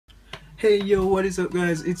Hey yo, what is up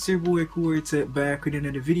guys? It's your boy Quartet back with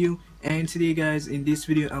another video, and today guys, in this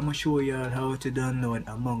video I'm gonna show y'all how to download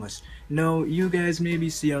Among Us. Now you guys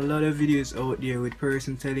maybe see a lot of videos out there with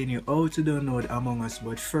person telling you how to download Among Us,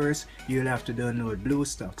 but first you'll have to download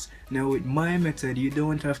BlueStacks. Now with my method you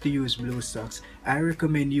don't have to use BlueStacks. I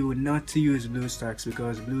recommend you not to use BlueStacks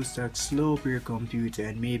because BlueStacks slow up your computer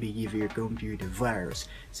and maybe give your computer virus.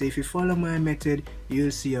 So if you follow my method,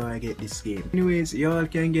 you'll see how I get this game. Anyways, y'all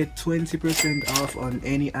can get 20% off on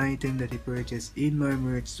any item that you purchase in my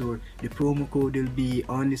merch store. The promo code will be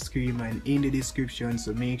on the screen and in the description,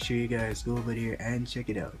 so make sure you guys go over there and check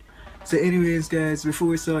it out. So anyways guys, before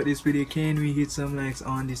we start this video, can we hit some likes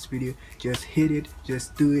on this video? Just hit it,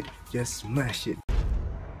 just do it, just smash it.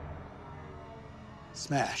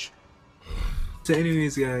 Smash. So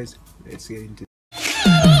anyways guys, let's get into it.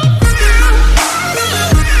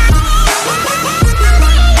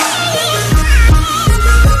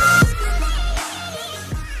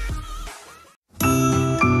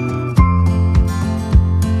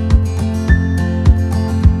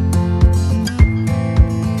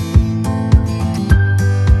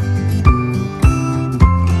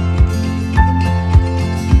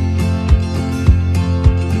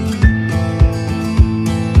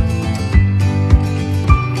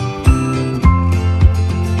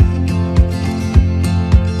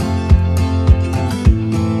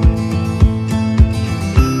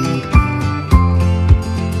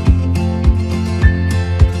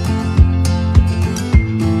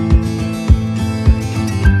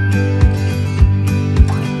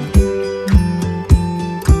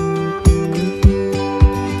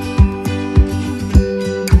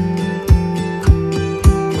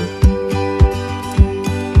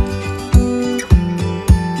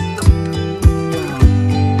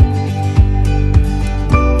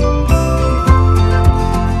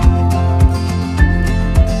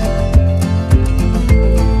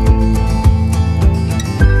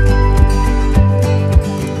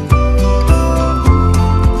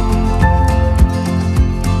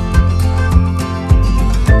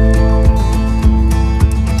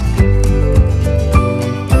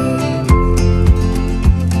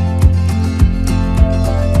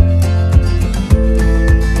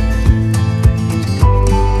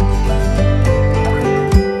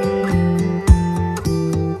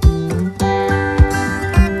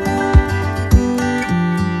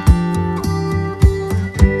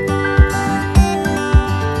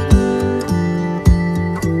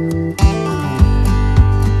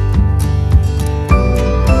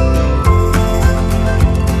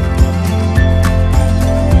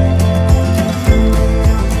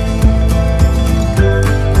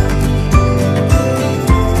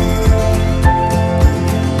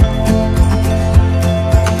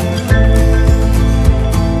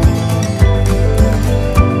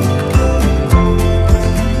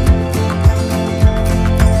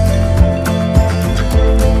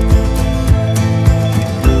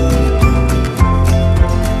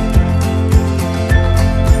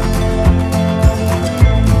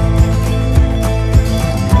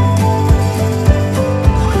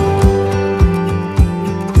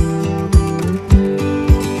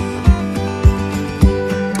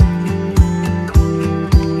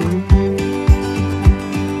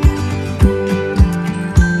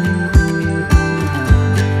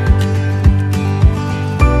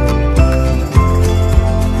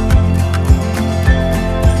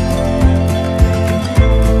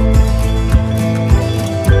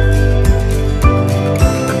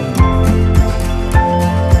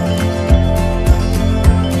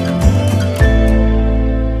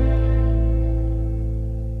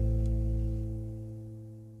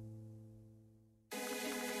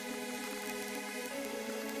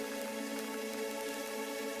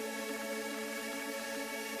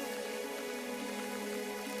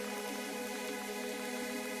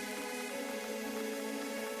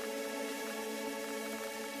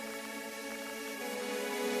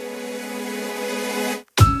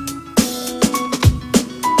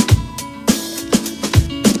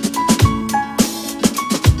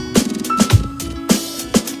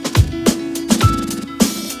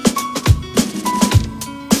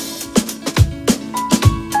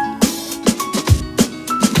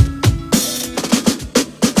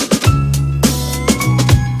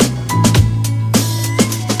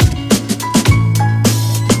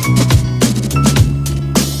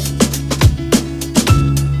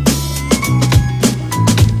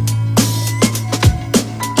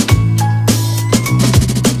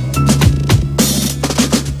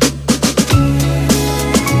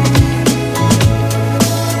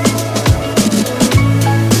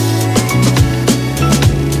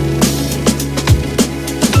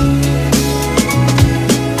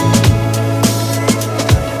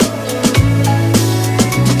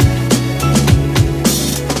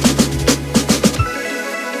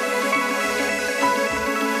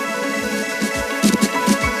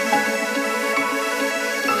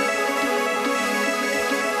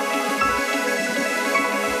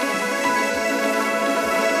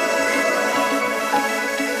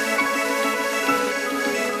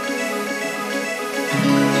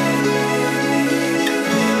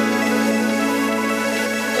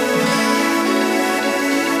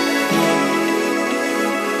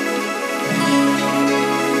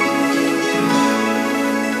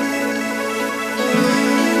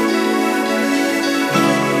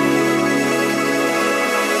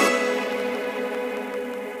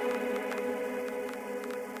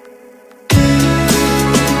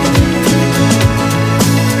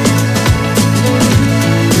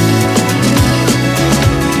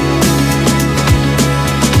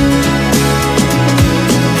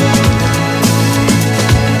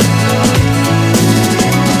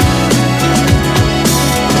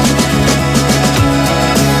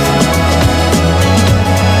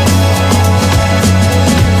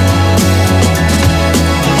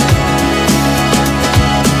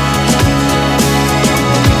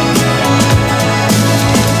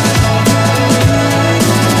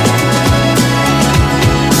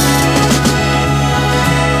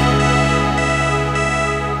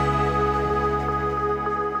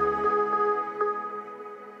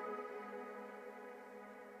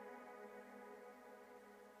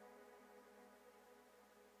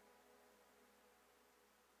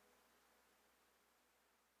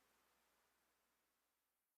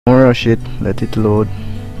 rush it, let it load.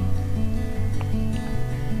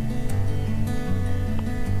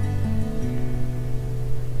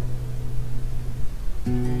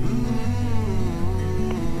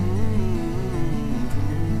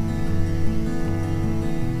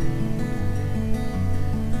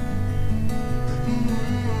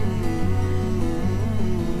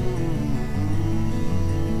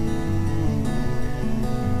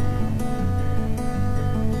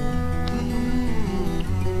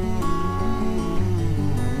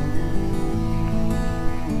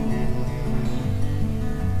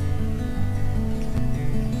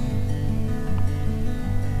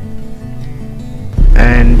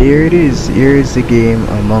 And there it is. Here is the game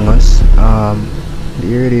Among Us.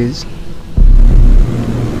 Here it is.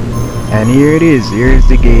 And here it is. Here is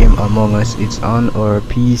the game Among Us. It's on our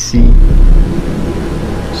PC.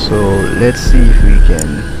 So let's see if we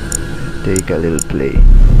can take a little play.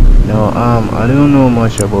 Now I don't know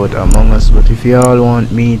much about Among Us, but if you all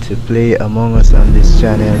want me to play Among Us on this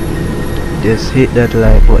channel, just hit that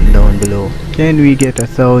like button down below. Can we get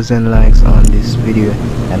 1,000 likes on this video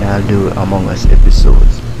and I'll do Among Us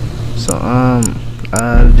episodes. So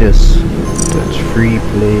I'll just touch free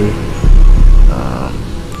play. I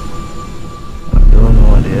don't know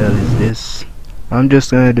what the hell is this. I'm just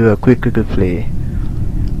gonna do a quick play.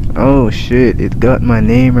 Oh shit, it got my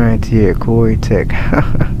name right here, Corey Tech.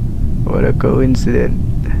 What a coincidence.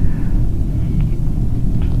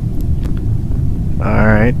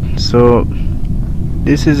 Alright, so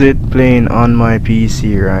this is it playing on my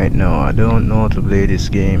PC right now. I don't know how to play this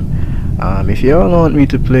game. If y'all want me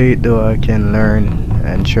to play it though, I can learn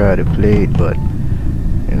and try to play it, but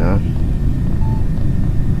you know.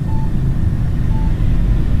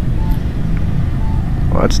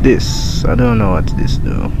 What's this? I don't know what's this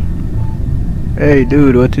though. Hey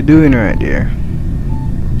dude, what you doing right there?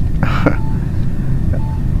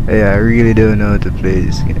 Hey, I really don't know how to play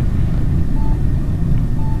this game.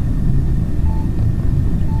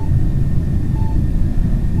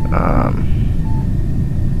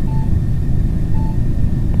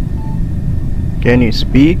 Can you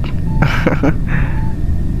speak?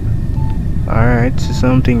 Alright, so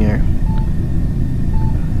something here.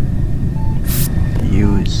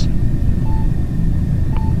 Use.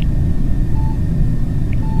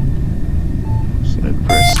 So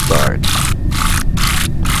press start.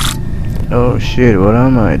 Oh shit, what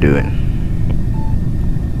am I doing?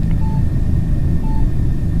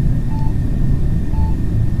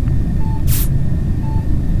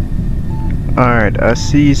 Alright, I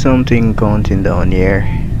see something counting down here.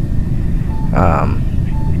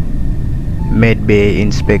 Medbay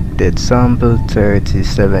inspected sample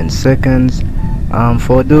 37 seconds.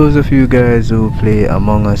 For those of you guys who play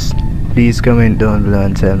Among Us, please comment down below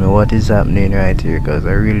and tell me what is happening right here, because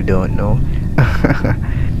I really don't know.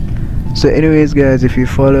 So anyways guys, if you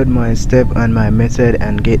followed my step and my method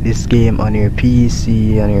and get this game on your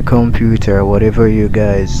PC, on your computer, whatever you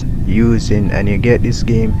guys using, and you get this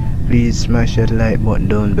game, please smash that like button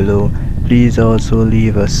down below. Please also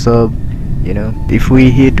leave a sub. You know, if we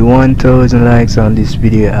hit 1,000 likes on this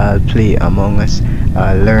video, I'll play Among Us.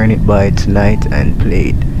 I'll learn it by tonight and play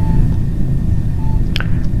it.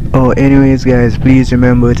 Oh, anyways guys, please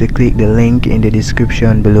remember to click the link in the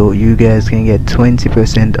description below. You guys can get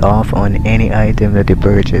 20% off on any item that you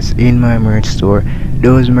purchase in my merch store.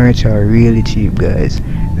 Those merch are really cheap guys.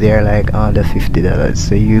 They're like under $50,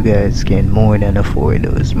 so you guys can more than afford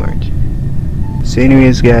those merch. So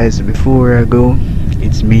anyways guys, before I go,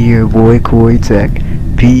 it's me, your boy Corey Tech.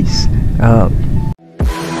 Peace out.